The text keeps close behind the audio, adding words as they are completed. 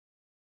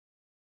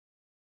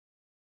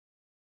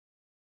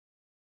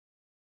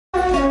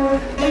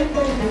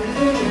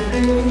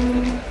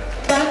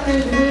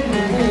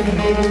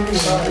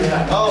Music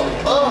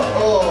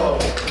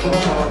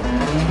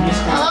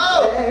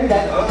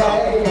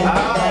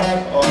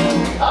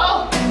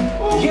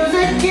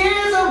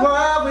is a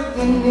world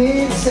within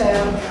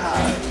itself,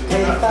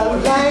 with a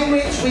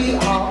language we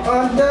all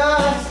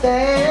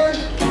understand,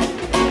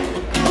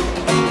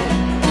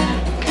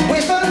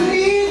 with an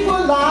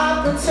equal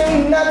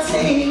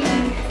opportunity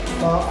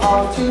for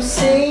all to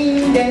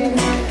sing and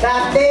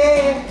clap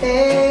their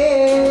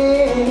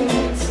hands.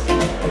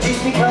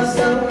 Just because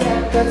the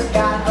record's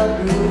got a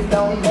groove,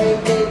 don't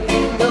make it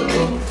in the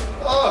groove.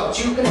 But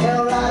you can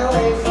tell right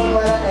away from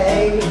what I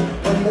hate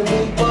when the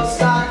people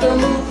start to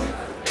move.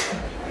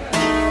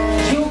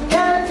 You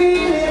can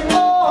feel it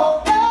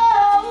all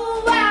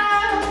over.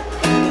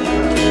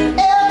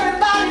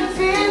 Everybody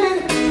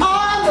feeling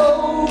all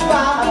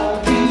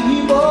over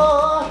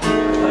people.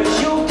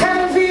 You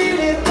can feel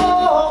it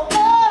all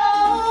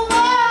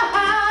over.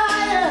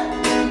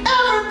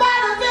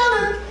 Everybody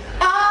feeling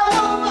all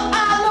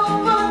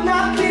over,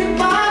 not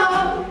people.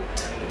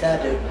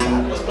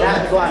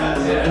 That's why.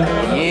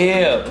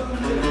 Yeah.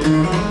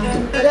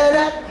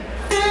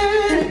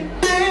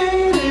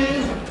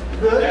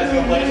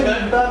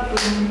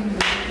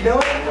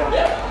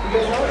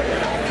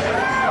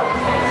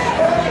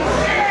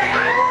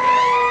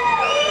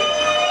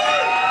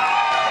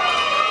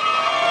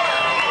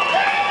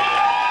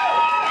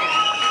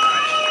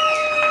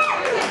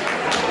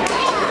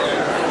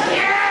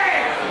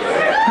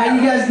 How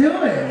you guys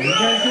doing? You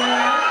guys doing all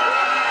right?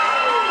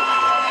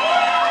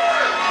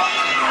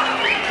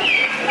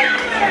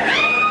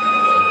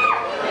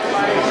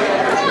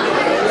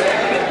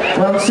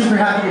 Well, I'm super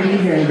happy to be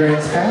here in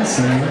Grant's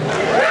Passing.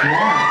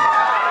 Yeah.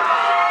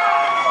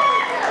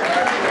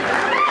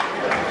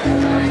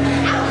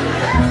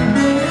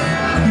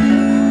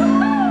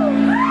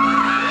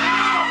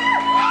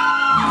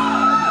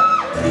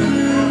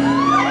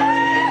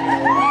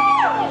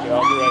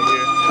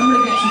 I'm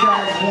gonna get you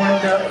guys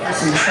warmed up for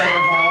some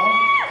Trevor Hall.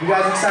 You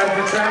guys excited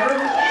for Trevor?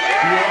 Yeah.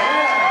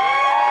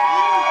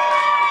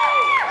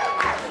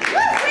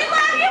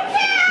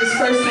 This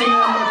first thing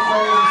I'm gonna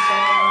play is a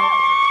song.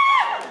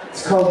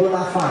 It's called Will I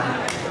Find.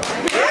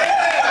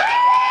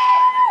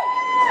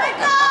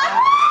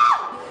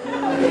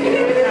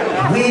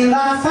 Will I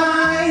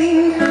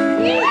find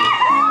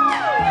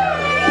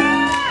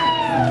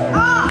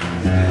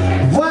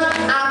what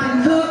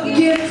I'm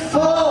looking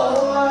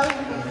for?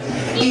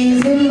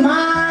 Is it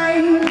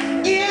mine?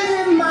 Is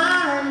it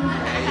mine?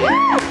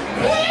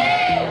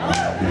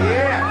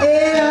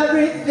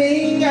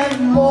 Everything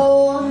and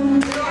more.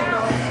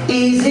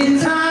 Is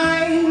it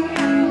time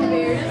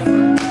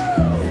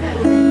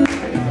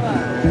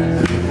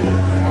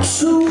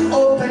to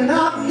open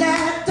up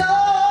that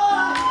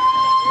door?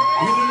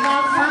 Will I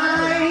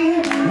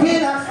find?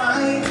 Will I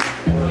find?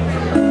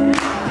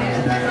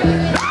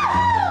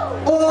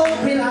 Or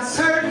will I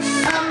search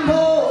some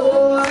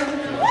more?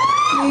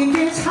 If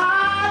it's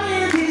hard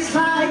in this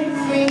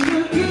life, when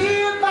you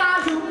give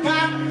all you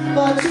got,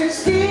 but you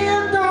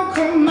still don't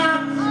come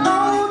out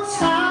on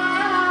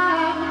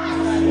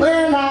time.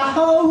 Well, I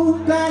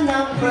hope and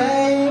I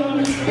pray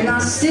and I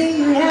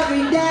sing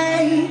every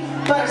day,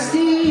 but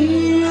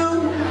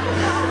still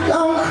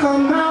don't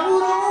come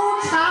out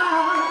on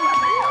time.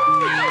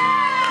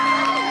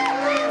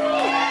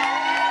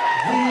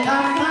 Will I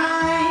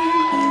find?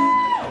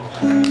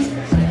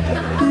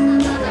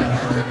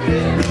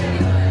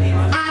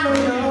 I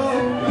don't know.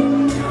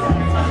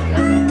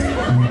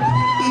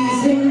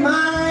 Is it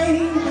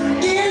mine?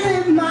 Is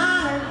it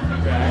mine?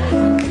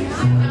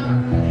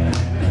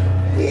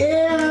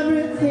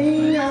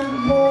 Everything and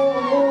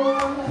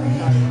more.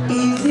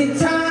 Is it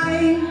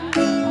time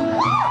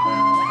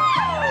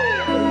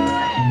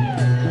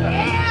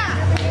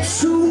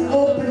to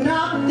open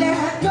up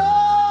that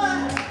door?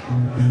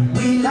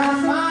 Will I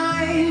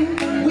find?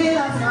 Will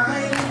I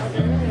find?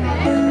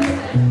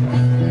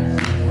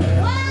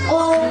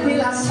 Or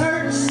will I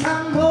search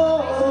some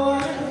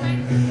more?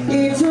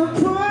 It's a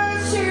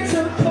push, it's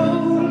a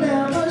pull,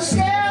 never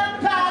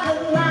step out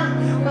of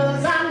line,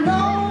 'cause I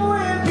know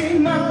it'll be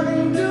mine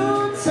in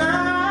due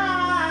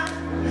time.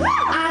 I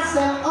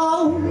said,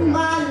 oh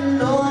my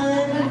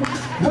Lord,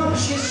 won't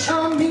you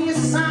show me a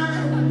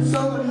sign so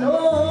I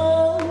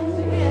know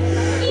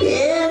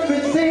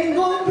everything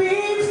will be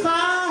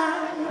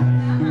fine?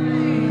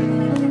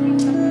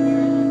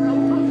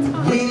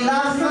 Will I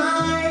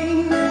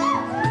find?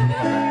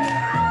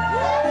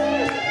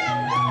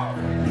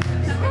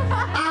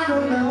 I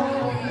don't know.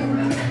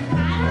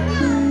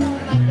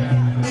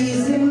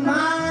 Is it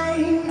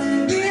mine?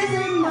 Is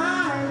it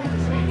mine?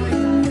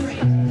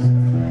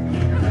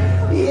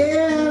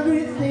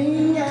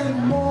 Everything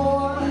and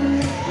more.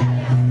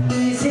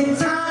 Is it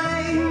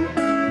time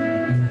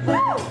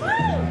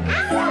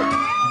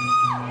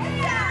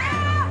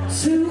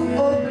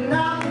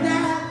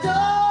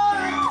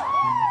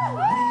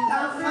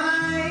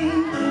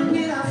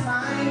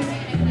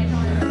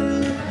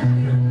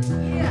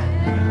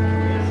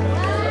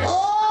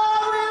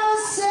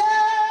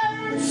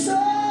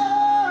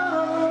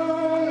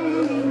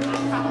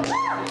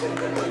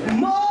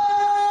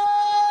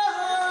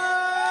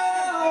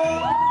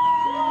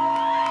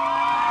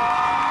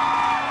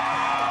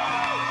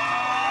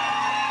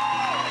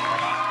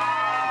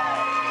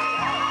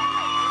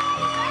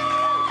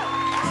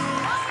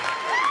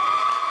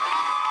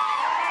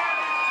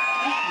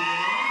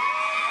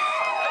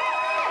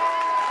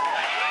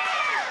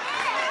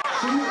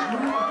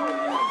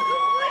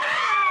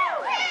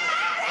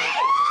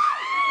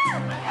So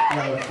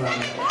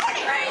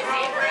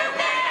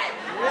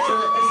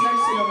this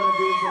next thing I'm gonna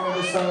do is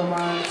another song of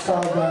mine.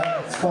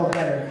 It's called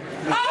Better.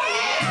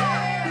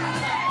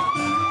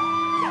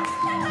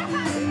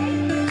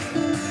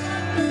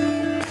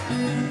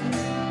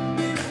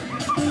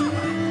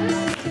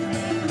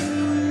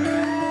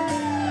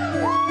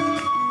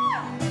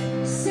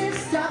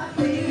 Sister,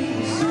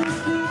 please,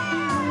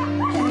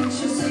 can't you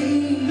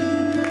see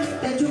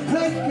that you're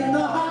breaking the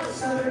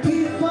hearts of the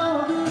people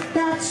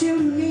that you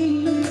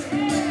need?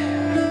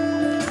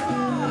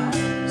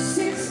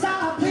 Sister,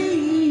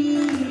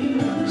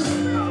 please,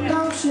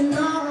 don't you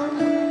know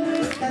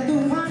that the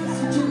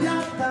ones that you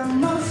love the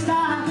most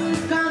are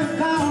gonna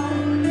go?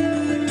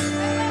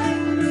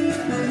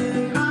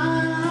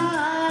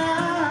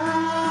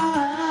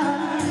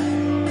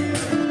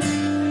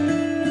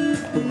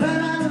 But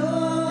I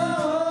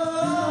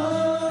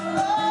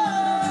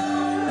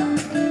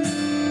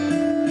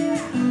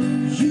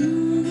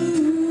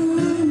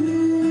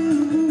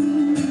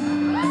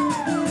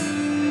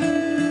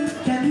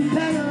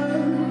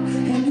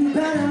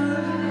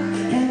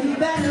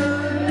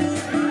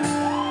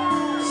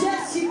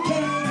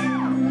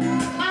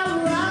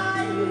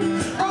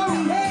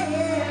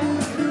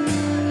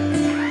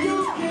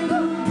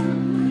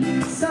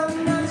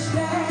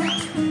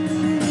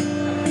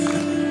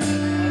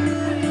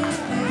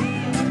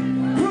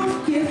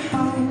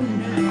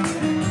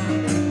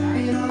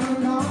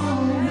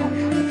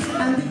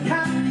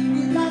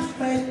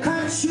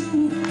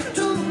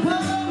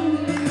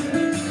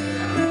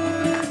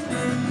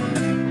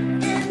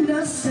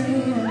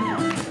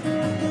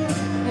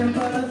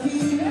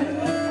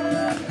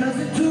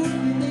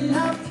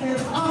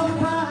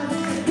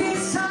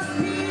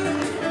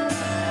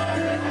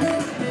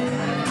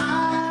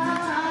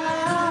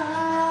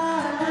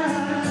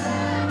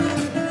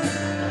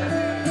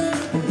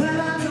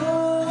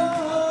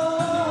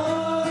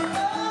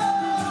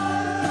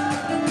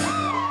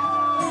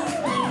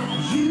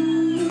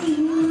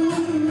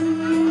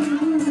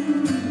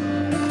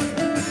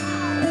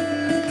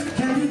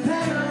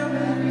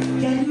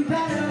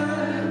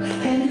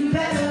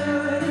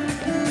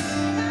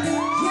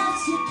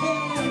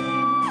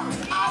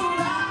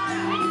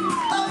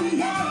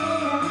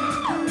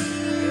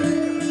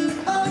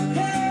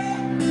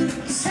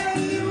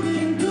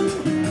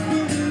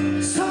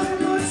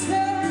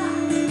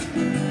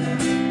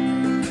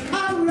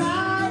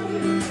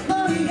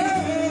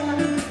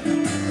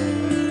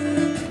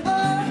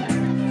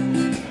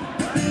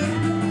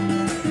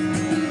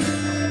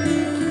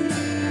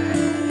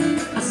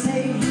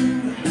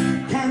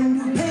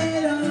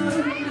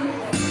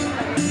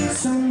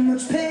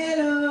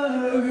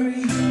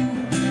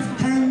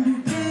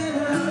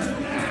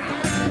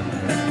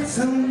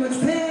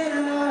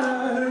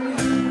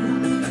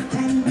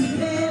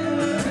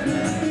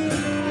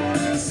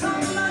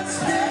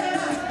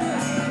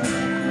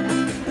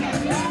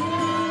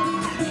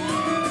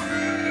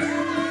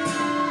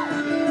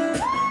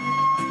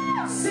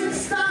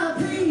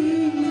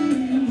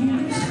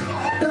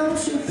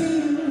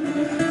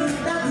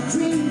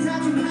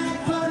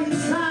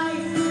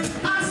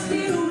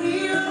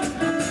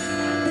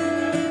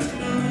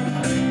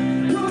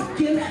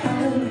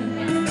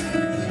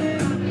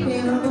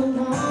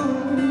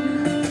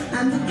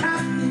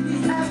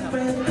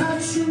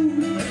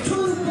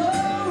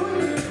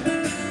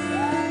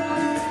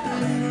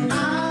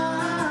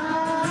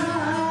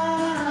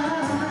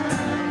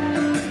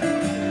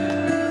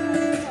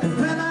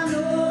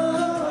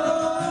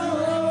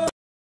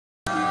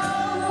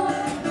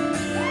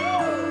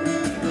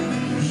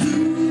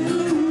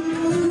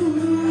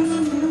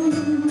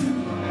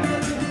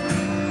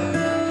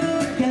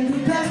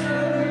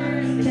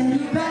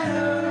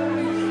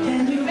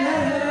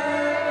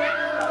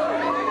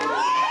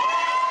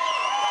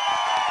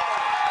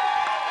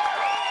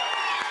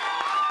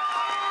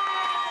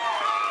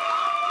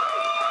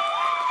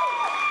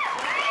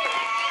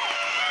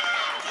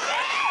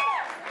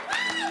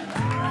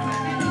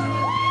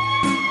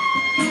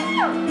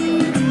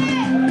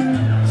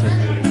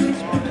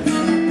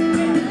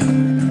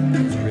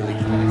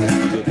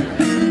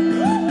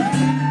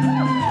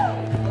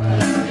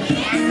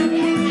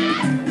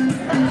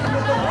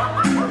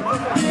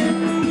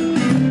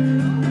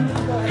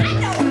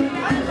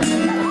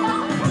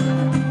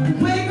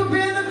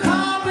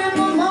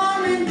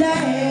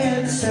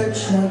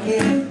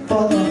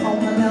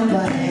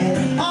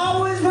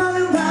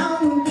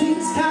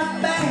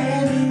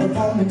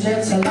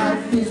just a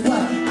life is what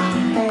I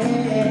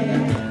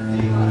had.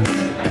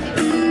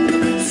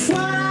 It's what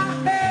I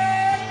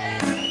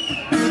had.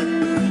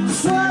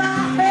 It's what I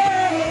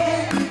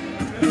had.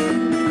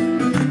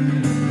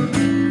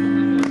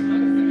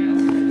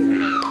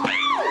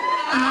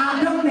 I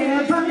don't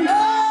ever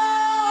know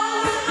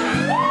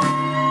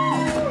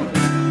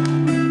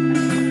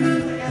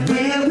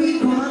where we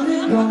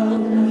gonna go,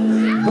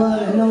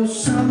 but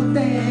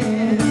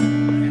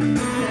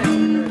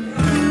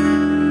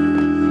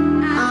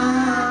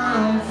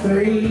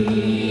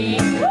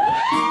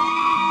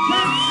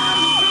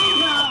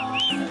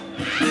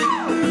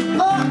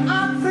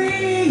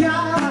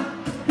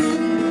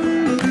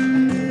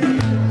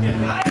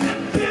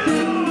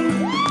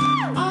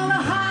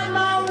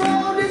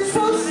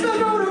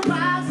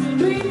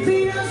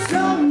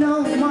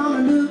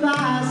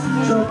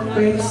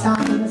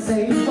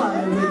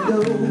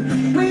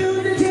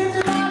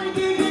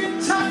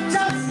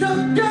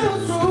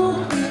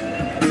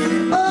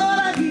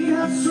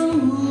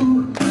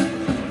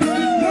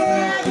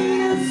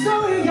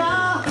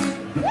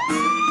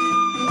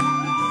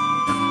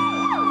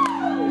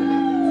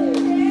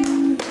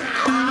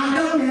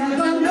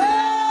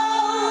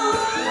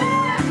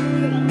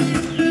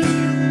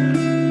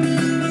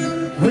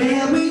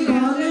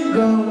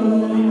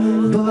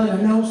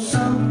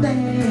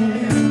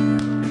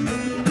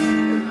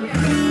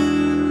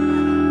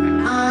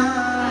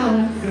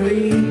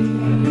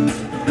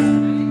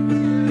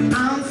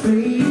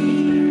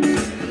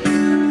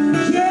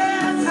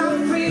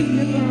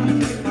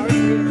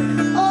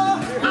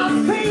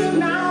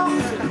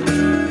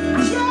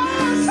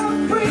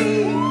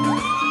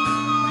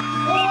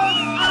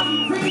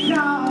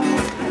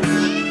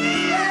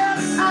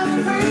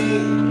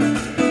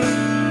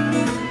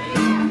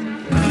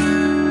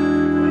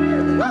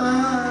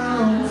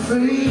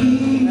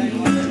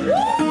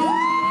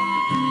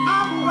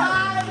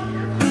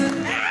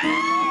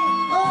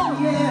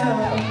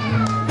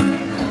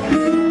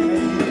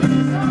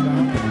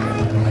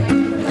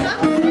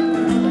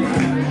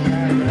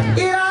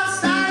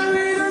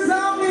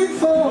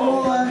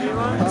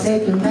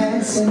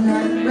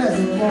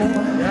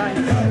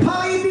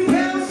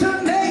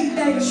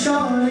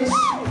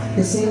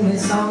to sing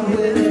this song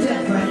with a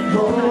different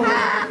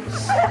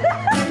voice.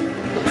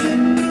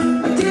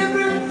 A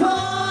different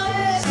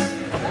voice.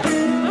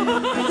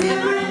 A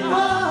different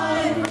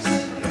voice.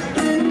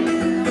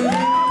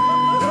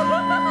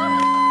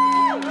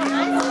 Where we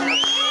gonna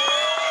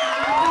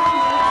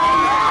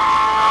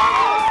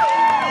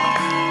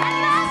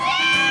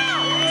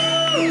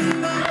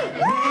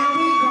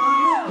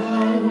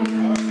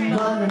go?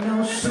 Wanna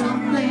know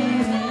something?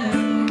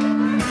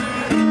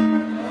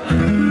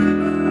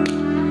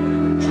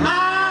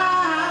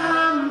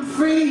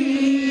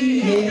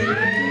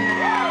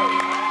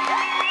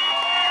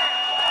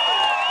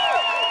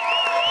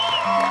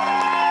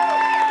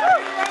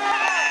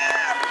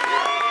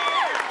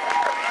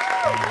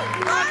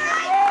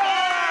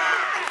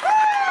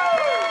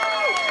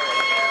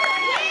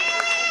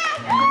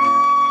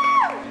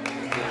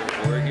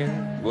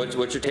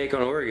 What's your take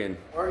on Oregon?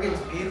 Oregon's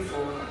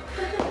beautiful.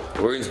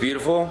 Oregon's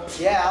beautiful?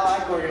 Yeah, I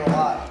like Oregon a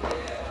lot.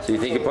 So you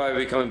think you'll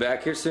probably be coming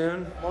back here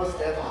soon? Most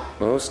definitely.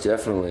 Most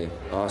definitely.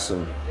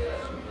 Awesome.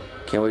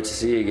 Can't wait to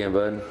see you again,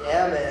 bud.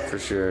 Yeah, man. For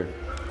sure.